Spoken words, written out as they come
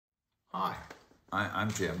Hi,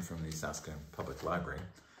 I'm Jim from the Saskatoon Public Library,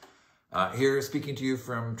 here speaking to you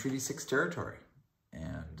from Treaty 6 territory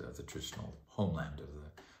and the traditional homeland of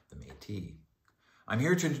the Métis. I'm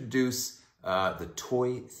here to introduce the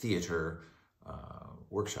Toy Theatre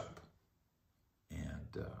workshop.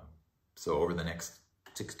 And so over the next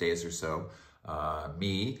 6 days or so,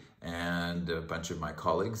 me and a bunch of my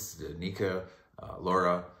colleagues, Nika,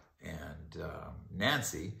 Laura, and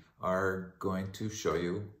Nancy, are going to show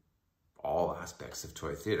you all aspects of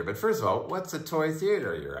toy theater. But first of all, what's a toy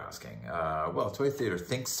theater, you're asking? Well, toy theater,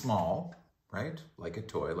 think small, right? Like a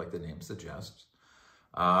toy, like the name suggests.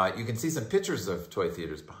 You can see some pictures of toy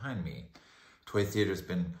theaters behind me. Toy theater's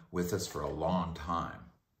been with us for a long time,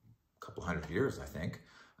 a couple hundred years, I think,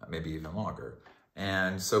 maybe even longer.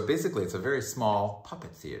 And so basically it's a very small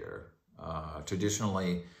puppet theater.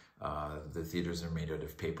 Traditionally, the theaters are made out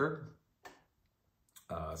of paper,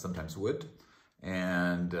 sometimes wood.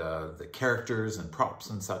 And the characters and props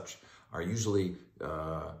and such are usually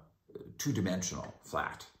two-dimensional,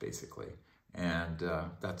 flat, basically. And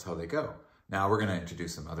that's how they go. Now we're going to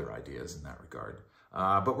introduce some other ideas in that regard.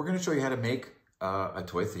 But we're going to show you how to make a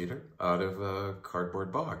toy theater out of a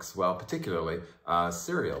cardboard box. Well, particularly a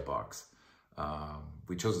cereal box.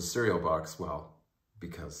 We chose a cereal box, well,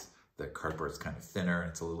 because the cardboard is kind of thinner and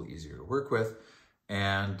it's a little easier to work with.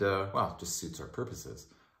 And, well, it just suits our purposes.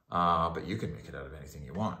 But you can make it out of anything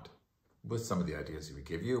you want with some of the ideas we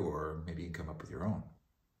give you, or maybe you can come up with your own.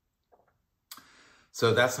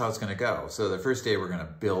 So that's how it's going to go. So the first day we're going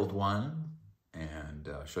to build one and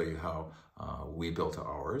show you how we built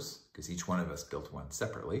ours, because each one of us built one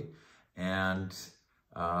separately, and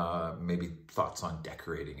maybe thoughts on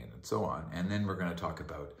decorating it and so on. And then we're going to talk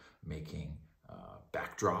about making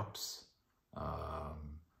backdrops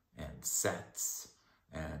and sets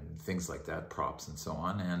and things like that, props and so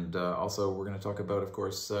on. And also we're going to talk about, of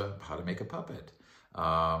course, how to make a puppet.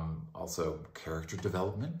 Also character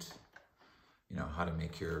development, you know, how to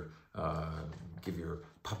make your, give your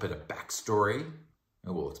puppet a backstory.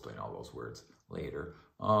 And we'll explain all those words later.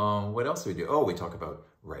 What else do we do? Oh, we talk about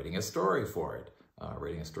writing a story for it.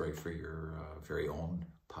 Writing a story for your very own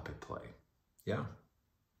puppet play. Yeah.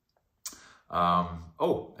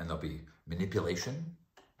 Oh, and there'll be manipulation.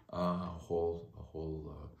 A whole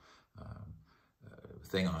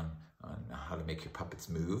thing on how to make your puppets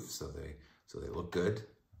move so they look good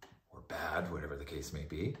or bad, whatever the case may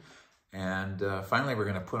be. And finally, we're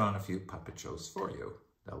going to put on a few puppet shows for you.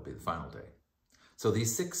 That'll be the final day. So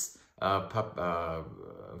these 6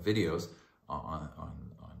 videos on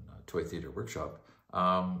Toy Theater Workshop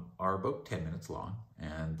are about 10 minutes long,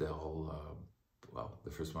 and they'll well,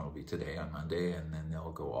 the first one will be today on Monday, and then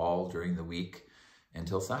they'll go all during the week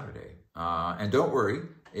until Saturday. And don't worry,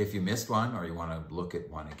 if you missed one or you want to look at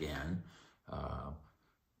one again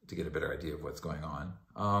to get a better idea of what's going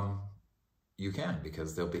on, you can,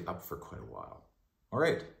 because they'll be up for quite a while. All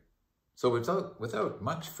right, so without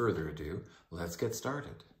much further ado, let's get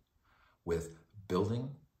started with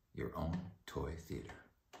building your own toy theater.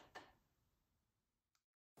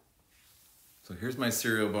 So here's my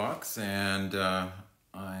cereal box, and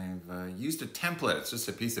I've used a template. It's just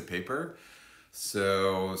a piece of paper.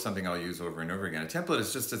 So something I'll use over and over again. A template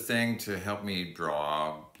is just a thing to help me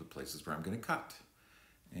draw the places where I'm going to cut.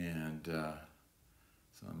 And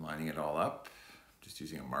so I'm lining it all up, just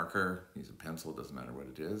using a marker, use a pencil, doesn't matter what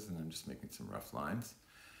it is, and I'm just making some rough lines.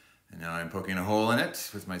 And now I'm poking a hole in it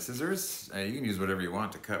with my scissors. You can use whatever you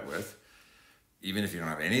want to cut with. Even if you don't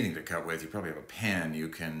have anything to cut with, you probably have a pen. You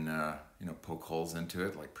can you know, poke holes into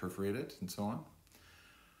it, like perforate it and so on.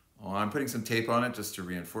 Well, I'm putting some tape on it just to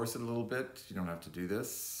reinforce it a little bit. You don't have to do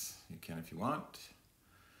this. You can if you want.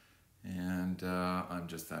 And I'm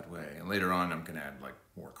just that way. And later on, I'm going to add like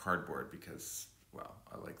more cardboard because, well,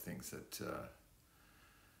 I like things that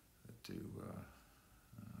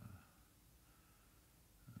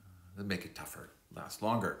that make it tougher, last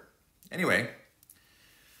longer. Anyway,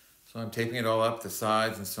 so I'm taping it all up, the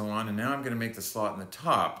sides and so on. And now I'm going to make the slot in the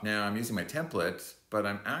top. Now I'm using my template, but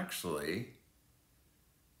I'm actually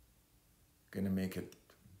going to make it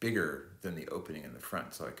bigger than the opening in the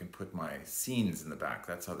front so I can put my scenes in the back.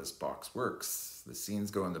 That's how this box works. The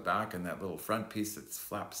scenes go in the back, and that little front piece that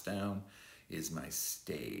flaps down is my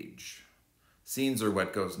stage. Scenes are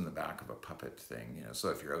what goes in the back of a puppet thing, you know. So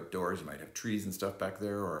if you're outdoors, you might have trees and stuff back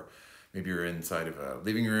there, or maybe you're inside of a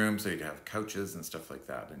living room, so you'd have couches and stuff like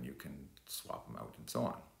that, and you can swap them out and so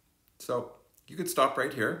on. So you could stop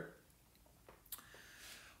right here,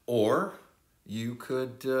 or you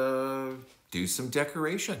could do some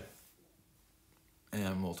decoration,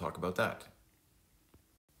 and we'll talk about that.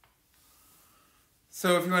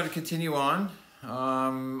 So if you want to continue on,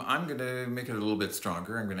 I'm going to make it a little bit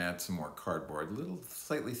stronger. I'm going to add some more cardboard, a little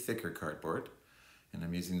slightly thicker cardboard. And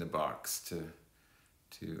I'm using the box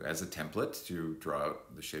as a template to draw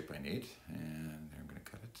out the shape I need. And I'm going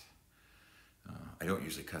to cut it. I don't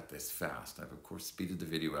usually cut this fast. I've of course speeded the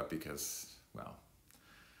video up because, well,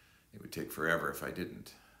 it would take forever if I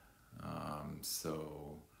didn't.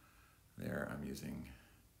 So there I'm using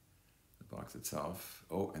the box itself.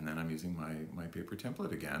 Oh, and then I'm using my paper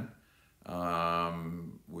template again,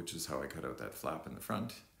 which is how I cut out that flap in the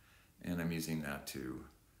front. And I'm using that to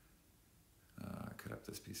cut up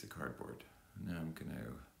this piece of cardboard. Now I'm going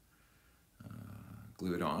to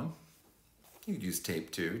glue it on. You could use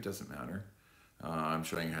tape too, it doesn't matter. I'm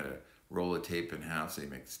showing you how to roll the tape in half so you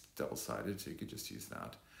make it double-sided, so you could just use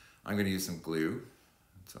that. I'm going to use some glue,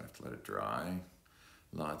 so I have to let it dry.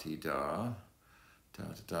 La-ti-da,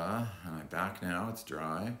 da-da-da, and I'm back now, it's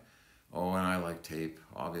dry. Oh, and I like tape.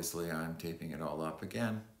 Obviously, I'm taping it all up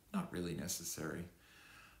again. Not really necessary.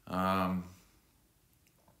 All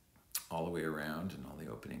the way around and all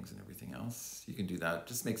the openings and everything else. You can do that,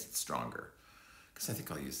 just makes it stronger. Because I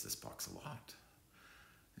think I'll use this box a lot.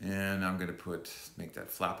 And I'm going to make that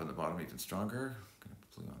flap on the bottom even stronger. I'm going to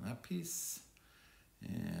put glue on that piece.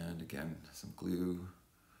 And again, some glue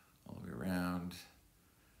all the way around.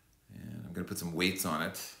 And I'm going to put some weights on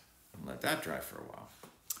it and let that dry for a while.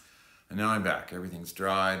 And now I'm back. Everything's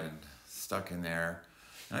dried and stuck in there.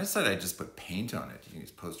 And I decided I'd just put paint on it. You can use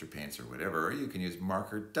poster paints or whatever, or you can use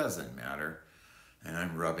marker, doesn't matter. And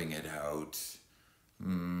I'm rubbing it out. I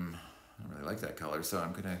don't really like that color, so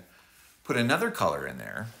I'm going to put another color in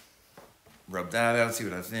there, rub that out, see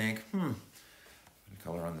what I think. Put a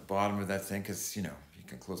color on the bottom of that thing, because, you know, you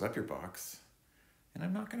can close up your box. And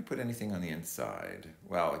I'm not going to put anything on the inside,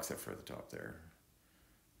 well, except for the top there.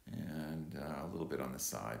 And a little bit on the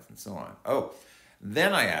sides and so on. Oh,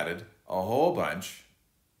 then I added a whole bunch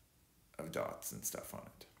of dots and stuff on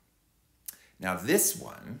it. Now this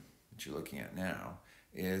one that you're looking at now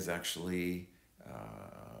is actually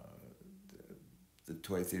the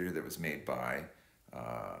toy theater that was made by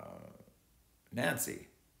Nancy.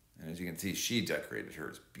 And as you can see, she decorated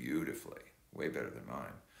hers beautifully, way better than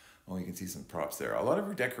mine. Oh, you can see some props there. A lot of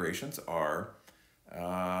her decorations are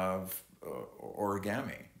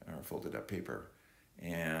origami, or folded up paper,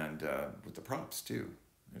 and with the props too.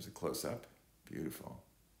 There's a close-up, beautiful,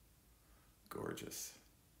 gorgeous.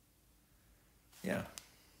 Yeah.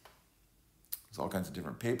 There's all kinds of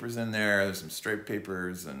different papers in there. There's some striped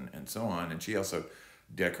papers and so on. And she also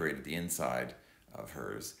decorated the inside of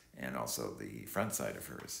hers and also the front side of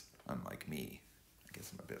hers, unlike me. I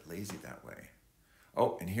guess I'm a bit lazy that way.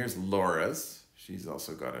 Oh, and here's Laura's. She's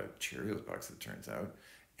also got a Cheerios box, it turns out.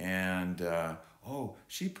 And, oh,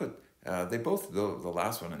 she put, they both, the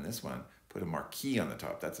last one and this one, put a marquee on the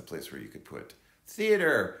top. That's a place where you could put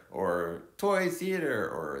theater or toy theater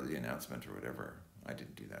or the announcement or whatever. I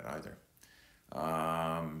didn't do that either.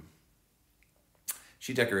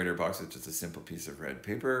 She decorated her box with just a simple piece of red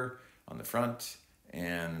paper on the front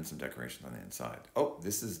and some decorations on the inside. Oh,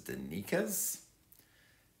 this is Danika's.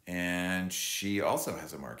 And she also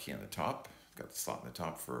has a marquee on the top. Got the slot in the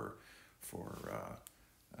top for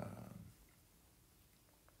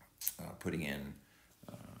putting in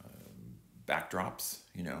backdrops,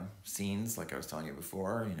 you know, scenes like I was telling you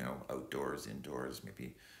before, you know, outdoors, indoors,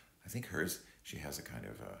 maybe. I think hers, she has a kind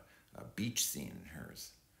of a beach scene in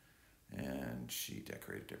hers. And she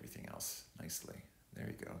decorated everything else nicely. There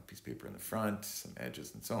you go, piece of paper in the front, some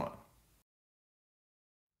edges and so on.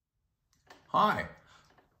 Hi,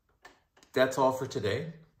 that's all for today.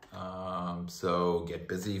 So get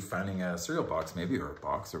busy finding a cereal box maybe, or a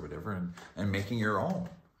box or whatever, and making your own.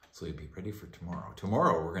 So you'll be ready for tomorrow.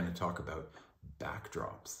 Tomorrow we're going to talk about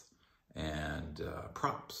backdrops and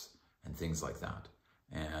props and things like that.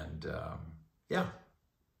 And yeah,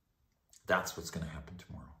 that's what's going to happen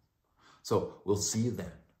tomorrow. So we'll see you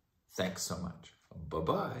then. Thanks so much.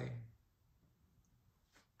 Bye-bye.